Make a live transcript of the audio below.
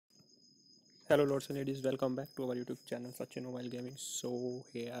Hello lords and ladies, welcome back to our YouTube channel Sachin Mobile Gaming. So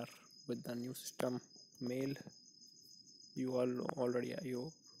here with the new system mail, you all know already, I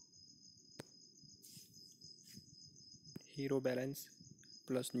hope. Hero balance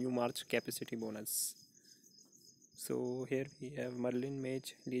plus new March capacity bonus. So here we have Merlin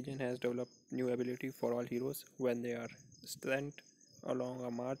Mage Legion has developed new ability for all heroes. When they are sent along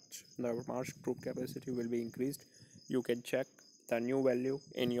a march, the march troop capacity will be increased. You can check the new value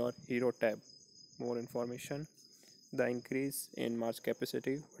in your hero tab. More information. The increase in march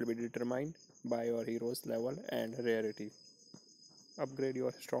capacity will be determined by your hero's level and rarity. Upgrade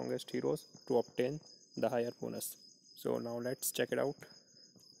your strongest heroes to obtain the higher bonus. So now let's check it out.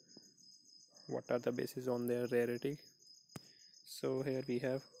 What are the bases on their rarity? So here we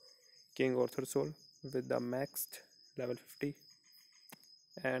have King Arthur Soul with the maxed level 50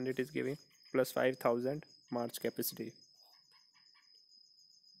 and it is giving plus 5000 march capacity.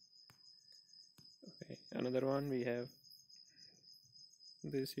 Okay, another one we have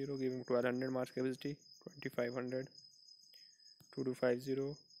this hero giving 1200 march capacity, 2500,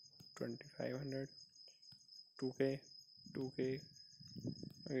 2250, 2500, 2k, 2k,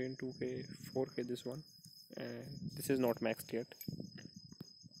 again 2k, 4k this one, and this is not maxed yet.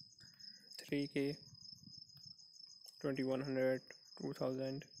 3k, 2100,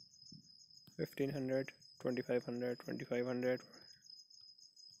 2000, 1500, 2500, 2500,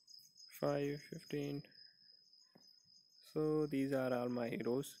 5, 15. So these are all my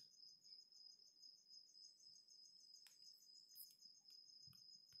heroes.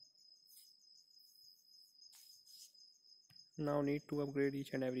 Now need to upgrade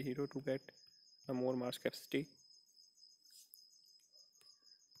each and every hero to get a more march capacity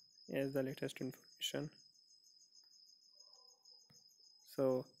as the latest information.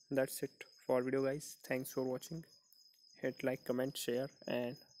 So that's it for video guys. Thanks for watching. Hit like, comment, share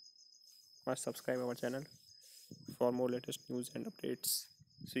and must subscribe our channel for more latest news and updates.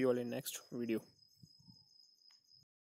 See you all in next video.